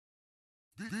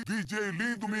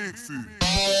ByLindoMix.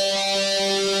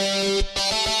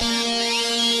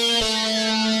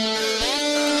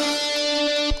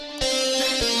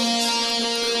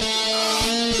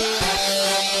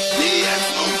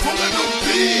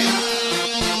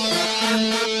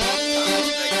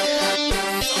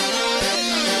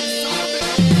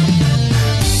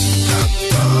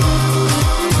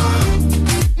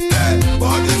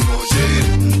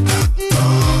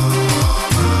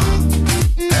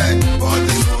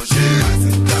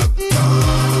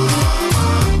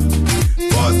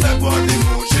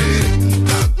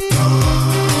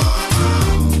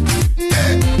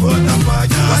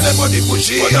 Pode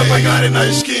fugir, pode apanhar na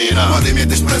esquina, pode me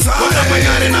desprezar, pode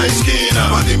apanhar na esquina,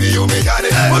 pode me humilhar,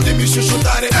 pode me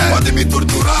chuchutar, pode me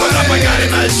torturar, pode apanhar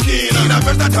na esquina. E na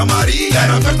verdade a Maria,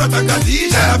 na verdade a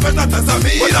Khadija, na verdade a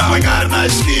Samira, pode apanhar na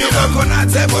esquina. O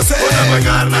Coconato é você, pode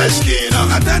apanhar na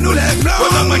esquina. Até no Leblon,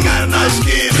 pode apanhar na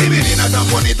esquina. Que menina tão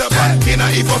bonita, pá,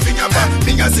 fina e fofinha, pá,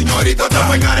 minha senhorita, pode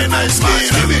apanhar na esquina.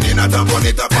 Que menina tão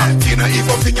bonita, pá, fina e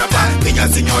fofinha, pá, minha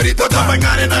senhorita, pode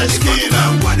apanhar na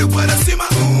esquina. Olho para cima,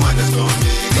 andas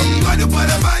comigo, olho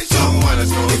para baixo, andas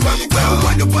comigo. E quando eu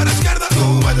olho para a esquerda,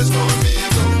 andas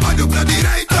comigo. Olho para a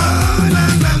direita,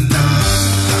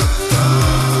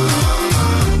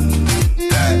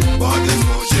 podes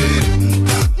fugir,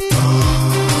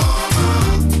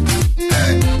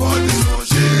 podes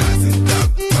fugir,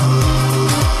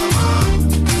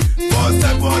 você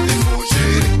pode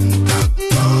fugir.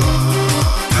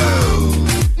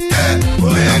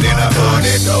 Menina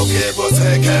bonita, o que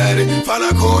você quer?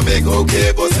 Fala comigo o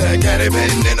que você quer.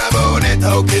 Menina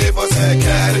bonita, o que você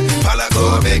quer? Fala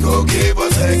comigo o que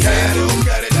você quer. Eu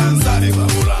quero dançar e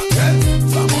vamos lá,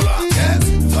 vamos lá,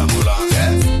 vamos lá,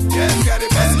 quero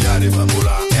passear e vamos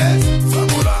lá,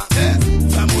 vamos lá,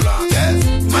 vamos lá.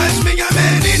 Mas minha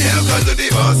menina, eu gosto de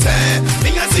você.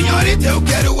 Minha senhorita, eu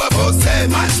quero a você.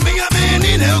 Mas minha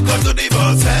menina, eu gosto de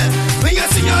você. Minha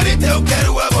senhorita, eu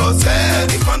quero a você.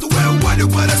 E quando eu olho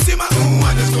para cima,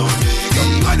 andas comigo.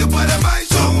 Olho para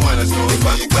baixo, andas comigo.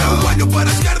 E quando eu olho para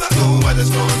a esquerda, andas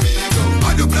comigo.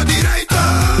 Olho para a direita,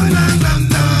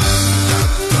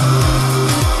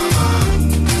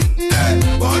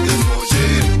 podes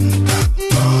fugir,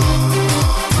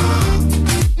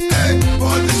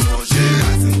 podes fugir,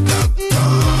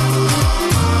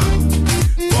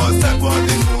 você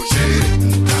pode fugir,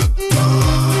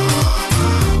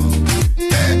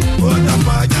 pode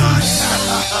apanhar.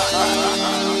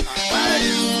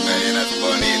 Meninas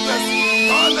bonitas,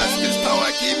 todas que estão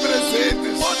aqui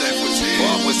presentes, podem fugir,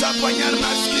 vamos apanhar na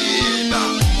esquina.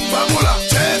 Vamos lá,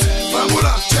 chess, vamos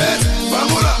lá, chess,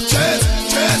 vamos lá, chess,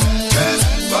 chess, chess,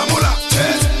 vamos lá,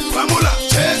 chess, vamos lá,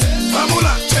 chess, vamos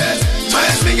lá, chess.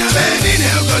 Mas minha menina,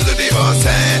 eu gosto de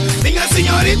você. Minha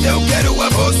senhorita, eu quero a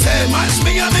você. Mas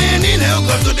minha menina, eu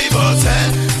gosto de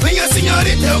você. Minha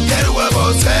senhorita, eu quero a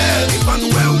você. E quando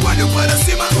eu olho para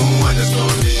cima, andas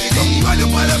comigo. Olho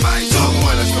para baixo,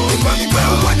 andas comigo. E quando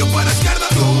eu olho para a esquerda,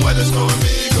 andas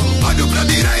comigo. Olho para a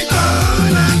direita,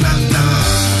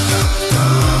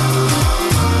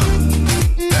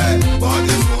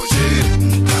 podes fugir,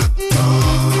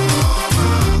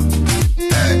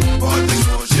 podes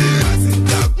fugir,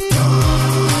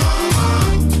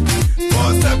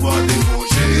 você pode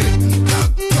fugir,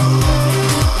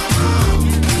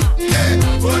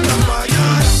 pode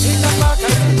apanhar.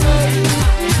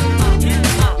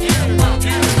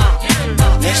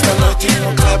 Nesta noite no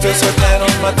clube eu só quero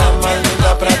uma dama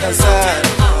linda pra dançar.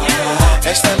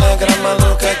 Esta negra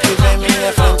maluca que vem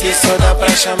minha frente só dá pra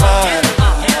chamar.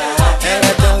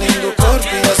 Ela tem lindo corpo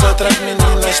e as outras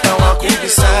meninas estão a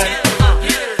cobiçar.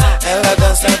 Ela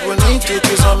dança bonito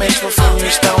que os homens fofinhos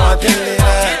estão a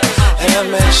delirar. Ela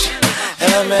mexe,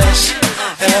 ela mexe,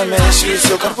 ela mexe o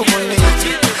seu corpo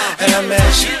bonito. Ela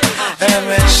mexe, ela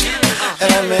mexe,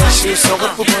 ela mexe o seu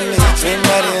corpo bonito. Vem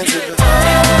Maria,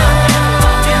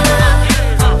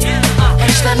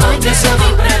 esta noite eu só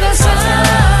vim pra dançar.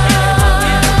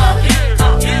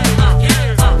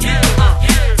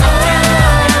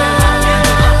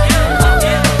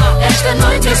 Esta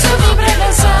noite eu só vim pra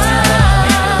dançar.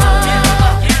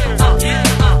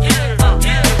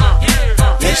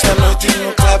 nesta noite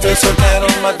no clube eu só quero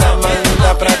uma dama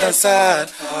linda pra dançar.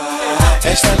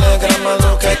 Esta negra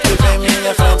maluca que vem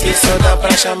minha frente só dá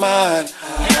pra chamar.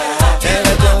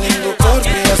 Ela tem lindo corpo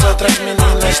e as outras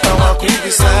meninas estão a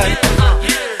cobiçar.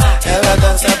 Ela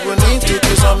dança bonito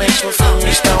que os homens fofinhos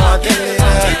estão a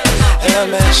delirar. Ela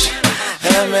mexe,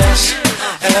 ela mexe,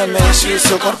 ela mexe o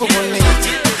seu corpo bonito.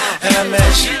 Ela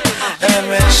mexe, ela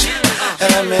mexe,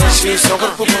 ela mexe o seu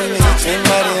corpo bonito. Vem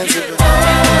Maria,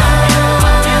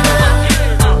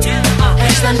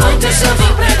 esta noite eu só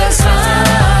vim pra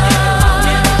dançar.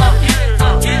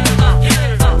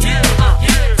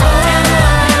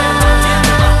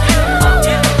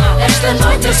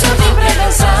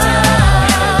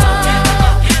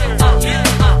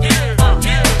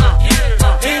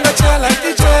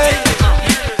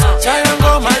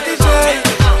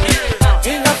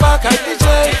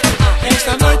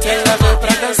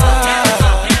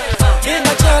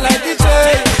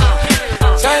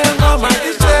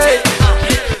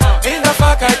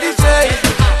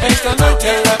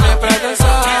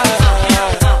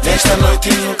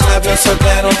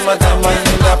 quero uma dama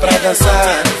linda pra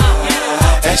dançar.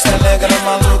 Esta negra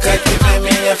maluca que vem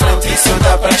minha frente e só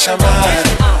dá pra chamar.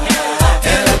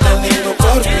 Ela tem lindo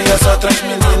corpo e as outras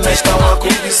meninas estão a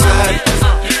cobiçar.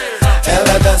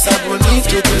 Ela dança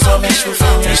bonito, que os homens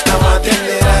fofinhos estão a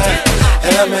delirar.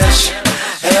 Ela mexe,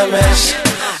 ela mexe,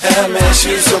 ela mexe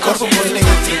o seu corpo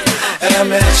bonito. Ela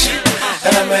mexe,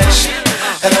 ela mexe,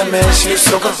 ela mexe o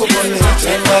seu corpo bonito.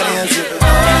 Em Marianziba.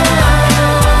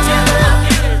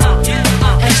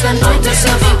 Esta noite eu só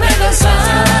vim pra dançar.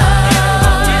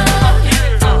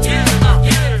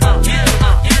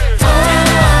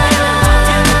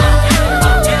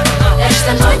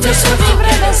 Esta noite eu só vim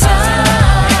pra dançar.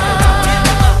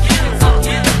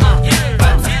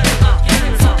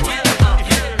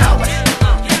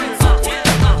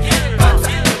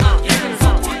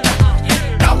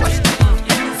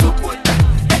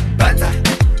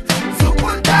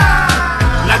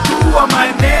 Na tua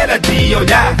maneira de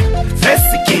olhar,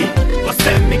 vê-se que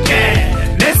você me quer.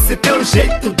 Nesse teu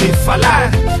jeito de falar,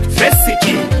 vê-se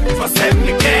que você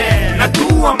me quer. Na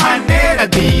tua maneira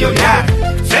de olhar,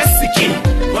 vê-se que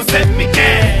você me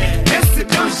quer. Nesse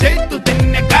teu jeito de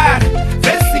negar,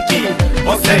 vê-se que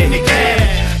você me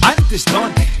quer. Antes de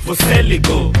ontem você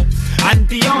ligou,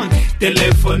 anteontem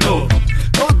telefonou.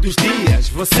 Todos os dias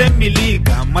você me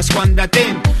liga, mas quando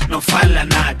atendo não fala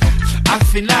nada.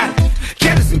 Afinal,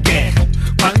 queres o quê?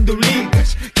 Quando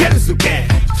ligas, queres o quê?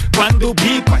 Quando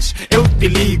bipas, eu te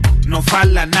ligo, não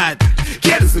fala nada.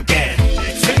 Queres o quê?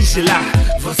 Finge lá,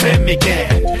 você me quer.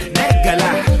 Nega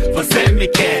lá, você me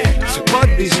quer.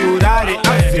 Pode jurar em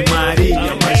Ave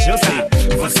Maria, mas eu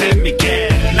sei, você me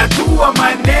quer. Na tua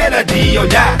maneira de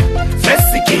olhar,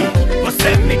 vê-se que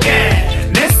você me quer.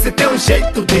 Nesse teu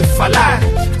jeito de falar,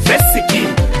 vê-se que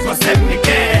você me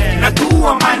quer. Na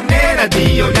tua maneira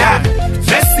de olhar,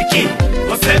 vê-se que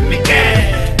você me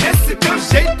quer. Nesse teu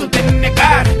jeito de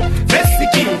negar, vê-se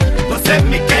que você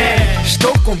me quer.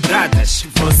 Estou com bradas,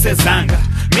 você zanga.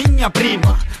 Minha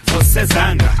prima, você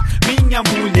zanga. Minha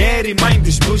mulher e mãe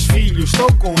dos meus filhos,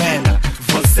 estou com ela,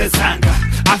 você zanga.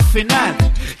 Afinal,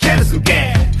 queres o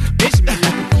quê? Diz-me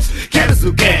lá, queres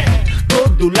o quê?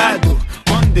 Todo lado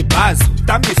onde passo,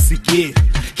 tá me seguir.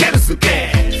 Queres o quê?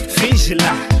 Finge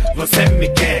lá, você me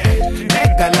quer.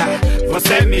 Nega lá,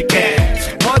 você me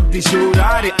quer. Pode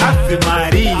jurar em Ave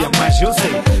Maria, mas eu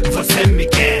sei, você me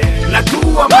quer. Na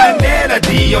tua maneira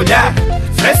de olhar,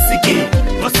 vê-se que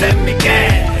você me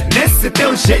quer. Nesse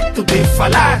teu jeito de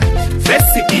falar,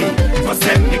 vê-se que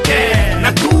você me quer.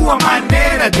 Na tua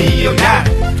maneira de olhar,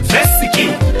 vê-se que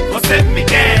você me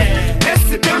quer.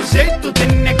 Nesse teu jeito de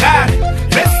negar,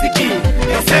 vê-se que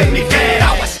você me quer.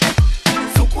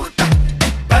 Sucuta,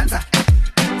 Pandza,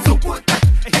 sucuta,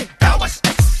 tawas,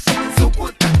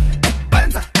 sucuta,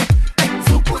 Pandza,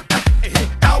 sucuta,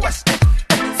 tawas,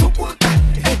 sucuta,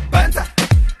 Pandza,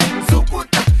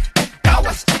 sucuta,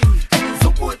 tawas,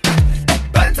 sucuta,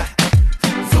 Pandza,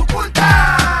 sucuta.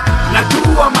 Na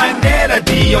tua maneira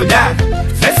de olhar,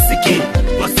 vê-se que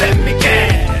você me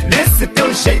quer. Nesse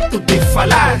teu jeito de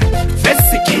falar,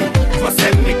 vê-se que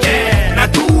você me quer. Na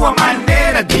tua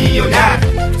maneira de olhar,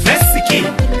 vê-se que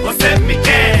você me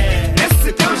quer.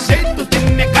 Nesse teu jeito de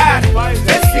negar,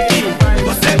 vê-se que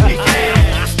você me quer.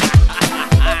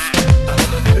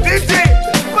 DJ,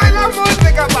 põe na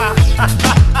música, pá.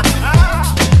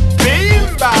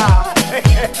 Bimba.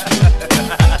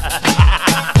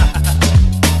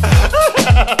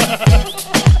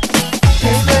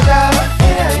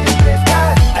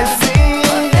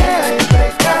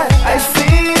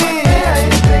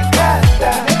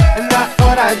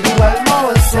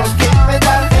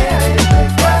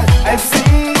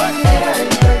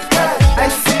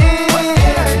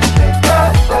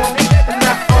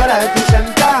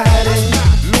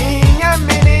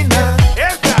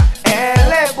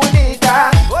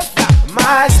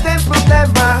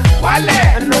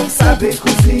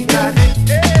 Cozinhar,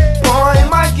 põe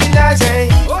maquilhagem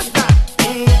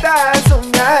e dá as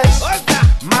unhas,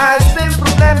 mas tem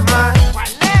problema,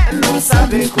 não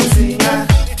sabe cozinhar,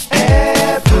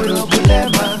 é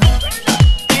problema.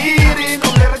 Ir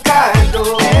no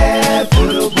mercado é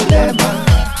problema.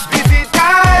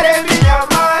 Visitar minha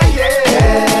mãe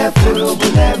é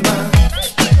problema.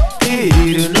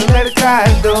 Ir no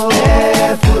mercado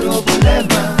é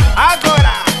problema.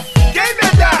 Agora, quem me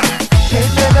dá? Quem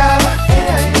me dá?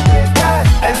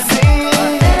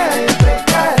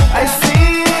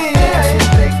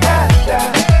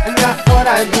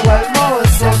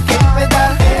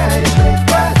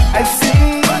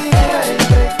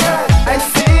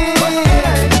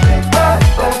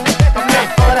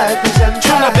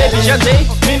 Já dei,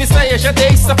 mini saia já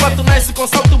dei, sapato nice com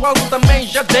salto alto também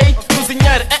já dei.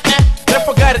 Cozinhar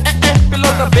Refogar,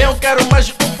 pilota bem, eu quero mais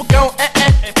um fogão,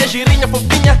 é girinha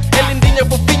fofinha, é lindinha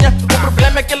fofinha. O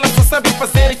problema é que ela só sabe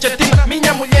fazer chatina.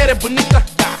 Minha mulher é bonita,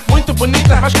 muito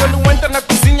bonita, mas quando entra na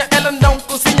cozinha ela não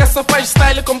cozinha, só faz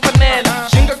style com panela,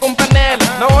 xinga com panela.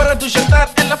 Na hora do jantar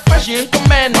ela faz e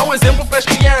encomenda. Dá um exemplo pras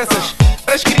crianças,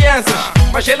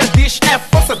 mas ela diz é a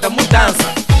força da mudança.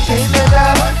 Quem me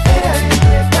dá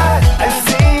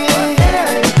assim,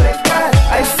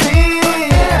 assim,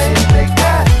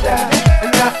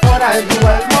 na hora do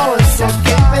almoço.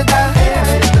 Quem me dá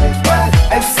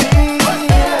assim,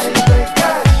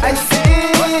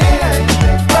 assim,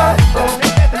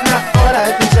 na hora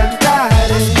do jantar.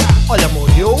 Olha, amor,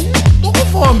 eu tô com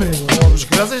fome. As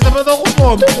crianças também estão com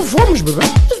fome. Tô com fome, bebê.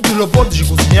 Tu não podes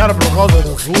cozinhar por causa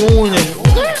das unhas.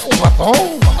 O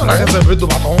batom, não quer saber do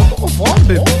batom. Tô com fome,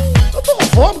 bebê. Eu tô com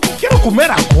fome, quero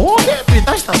comer agora.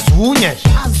 Pintaste as unhas.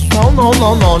 Não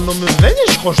me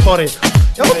venhas com história.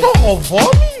 Eu tô com fome,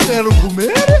 quero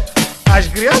comer. As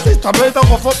crianças também estão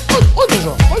com fome. Olha,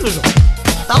 João.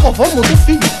 Tá com fome o teu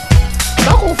filho.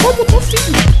 Tá com fome o teu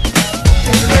filho.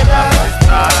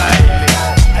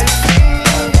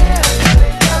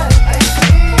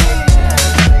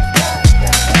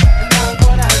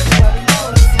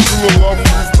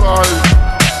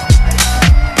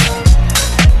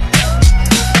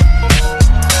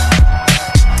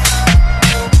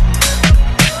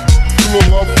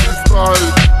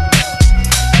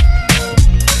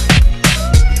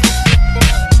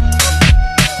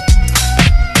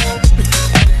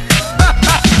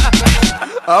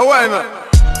 Ah, bueno.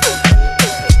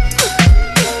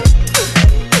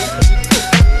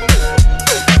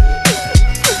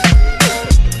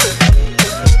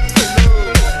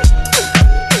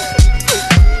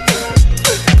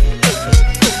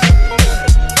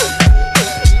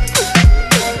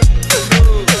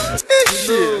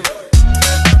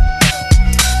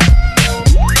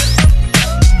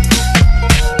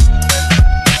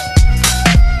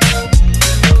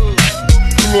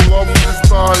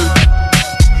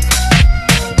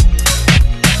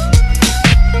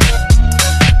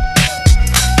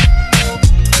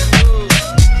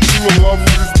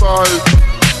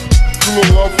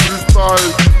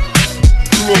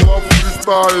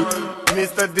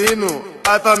 Mr. Dino,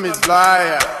 ata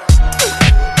mislaya.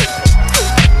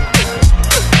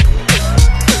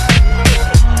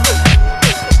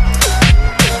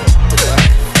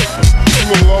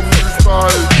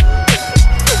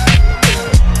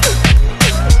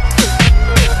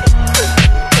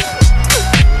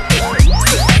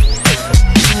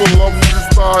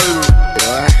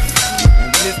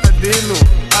 Mr. Dino,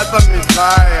 ata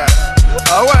mislaya.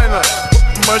 Ah, bueno,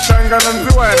 machanga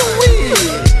nanzi wena.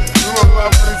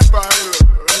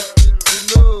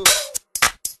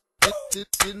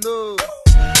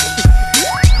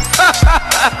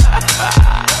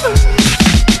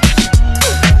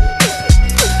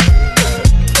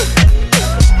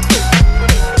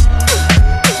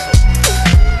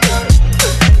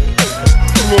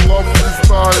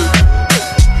 Freestyle.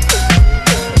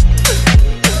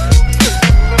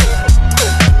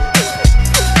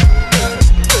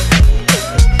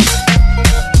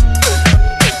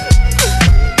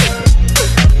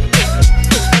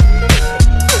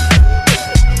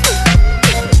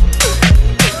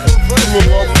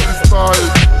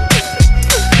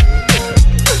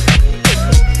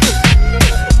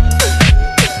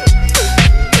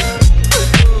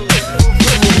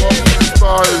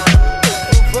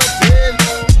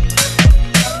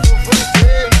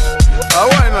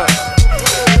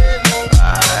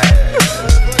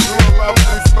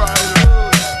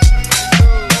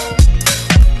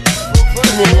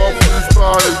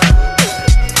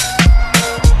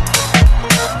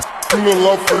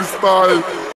 Freestyle.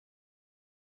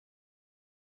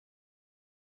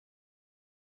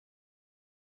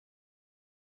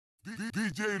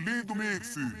 DJ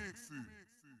ByLindoMix.